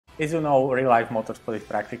As you know, real-life motorsport is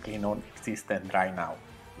practically non-existent right now.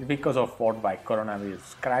 It's because of worldwide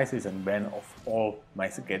coronavirus crisis and ban of all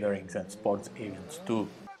mass gatherings and sports events too.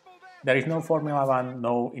 There is no Formula 1,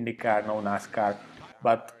 no IndyCar, no NASCAR,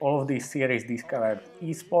 but all of these series discovered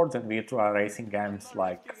esports and virtual racing games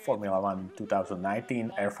like Formula 1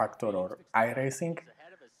 2019, Air Factor or iRacing.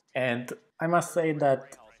 And I must say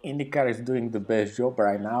that IndyCar is doing the best job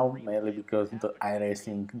right now, mainly because the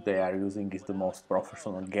iRacing they are using is the most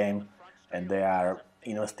professional game and they are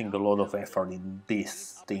investing a lot of effort in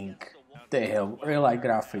this thing. They have real life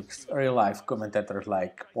graphics, real life commentators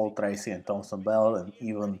like Paul Tracy and Thompson Bell, and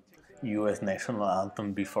even US national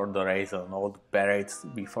anthem before the race and all the parades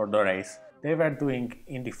before the race. They were doing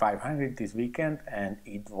Indy 500 this weekend and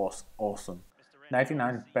it was awesome.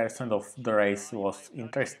 99% of the race was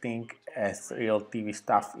interesting as real TV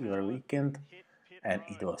stuff every weekend and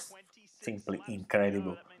it was simply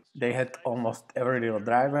incredible. They had almost every real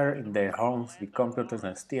driver in their homes with computers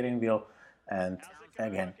and steering wheel and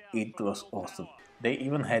again it was awesome. They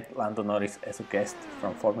even had Lando Norris as a guest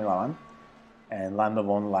from Formula 1 and Lando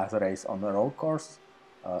won last race on the road course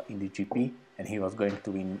in the GP and he was going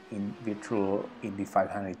to win in virtual Indy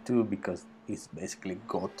 500 too because he's basically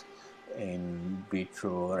got in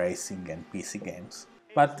virtual racing and PC games.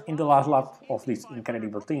 But in the last lap of this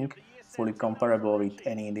incredible thing, fully comparable with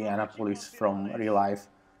any Indianapolis from real life,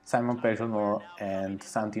 Simon Pagenaud and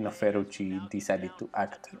Santino Ferrucci decided to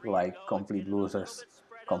act like complete losers,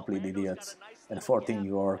 complete idiots, and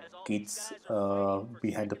 14-year-old kids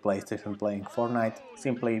behind the PlayStation playing Fortnite.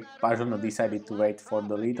 Simply, Pagenaud decided to wait for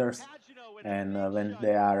the leaders, and when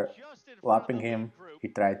they are lapping him, he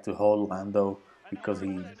tried to hold Lando because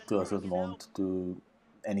he doesn't want to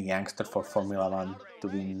any youngster for Formula 1 to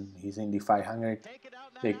win his Indy 500.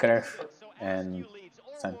 They crash and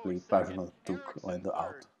simply Pagenaud took Lando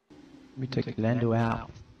out. We take Lando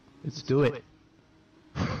out. Let's do it.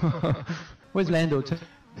 Where's Lando?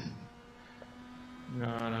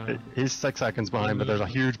 No. He's 6 seconds behind, but there's a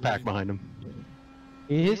huge pack behind him.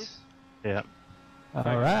 He is? Yeah.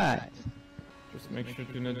 Alright. Just make sure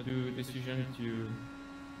to not do decisions you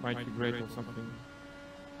might regret or something.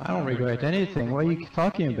 I don't regret anything. What are you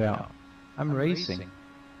talking about? I'm racing.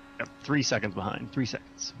 Yep, 3 seconds behind. 3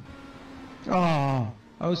 seconds. Oh,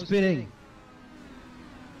 I was spinning.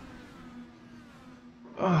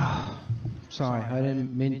 Oh, sorry, I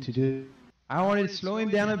didn't mean to do. I wanted to slow him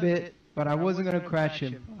down a bit, but I wasn't gonna crash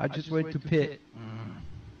him. I just went to pit.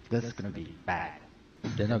 This is gonna be bad.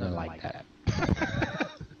 They're not gonna like that.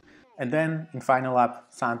 And then in final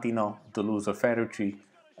lap, Santino, the loser Ferrucci,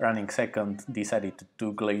 running second, decided to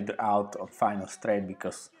took lead out on final straight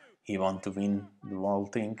because he wanted to win the whole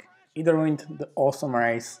thing. It ruined the awesome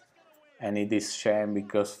race, and it is shame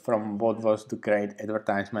because from what was the great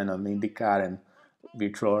advertisement on IndyCar and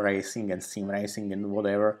virtual racing and sim racing and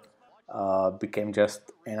whatever, became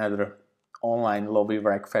just another online lobby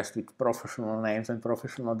breakfast with professional names and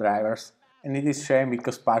professional drivers. And it is shame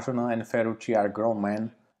because Pagenaud and Ferrucci are grown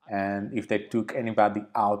men, and if they took anybody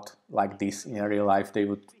out like this in real life, they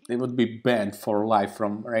would be banned for life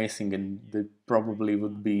from racing, and they probably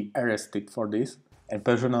would be arrested for this. And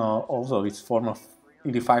Pagenaud also is former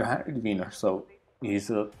Indy 500 winner, so he's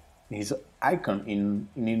an icon in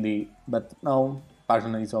Indy. But no,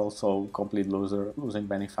 Pagenaud is also a complete loser, losing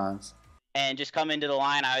many fans. And just coming to the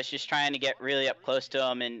line, I was just trying to get really up close to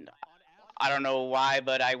him, and I don't know why,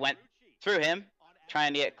 but I went through him,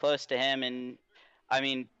 trying to get close to him, and I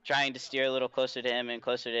mean, trying to steer a little closer to him and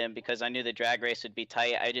closer to him because I knew the drag race would be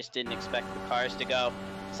tight. I just didn't expect the cars to go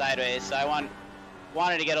sideways, so I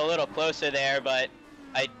wanted to get a little closer there, but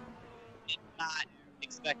I did not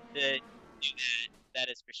expect to do that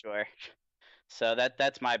is for sure. So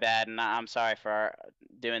that's my bad, and I'm sorry for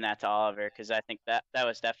doing that to Oliver because I think that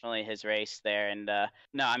was definitely his race there. And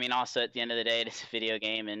no, I mean, also at the end of the day, it's a video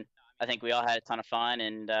game, and I think we all had a ton of fun.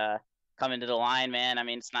 And coming to the line, man, I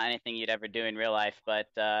mean, it's not anything you'd ever do in real life, but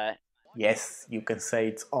yes, you can say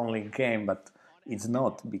it's only a game, but it's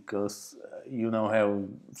not because you know how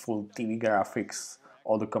full TV graphics,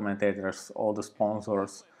 all the commentators, all the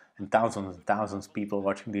sponsors, and thousands of people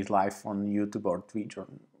watching this live on YouTube or Twitch or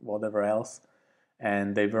whatever else.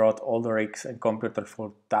 And they brought all the rigs and computers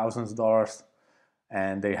for thousands of dollars,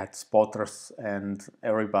 and they had spotters and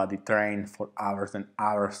everybody trained for hours and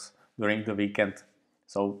hours during the weekend.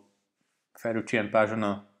 So Ferrucci and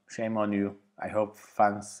Pagenaud, shame on you. I hope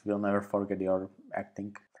fans will never forget your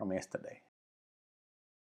acting from yesterday.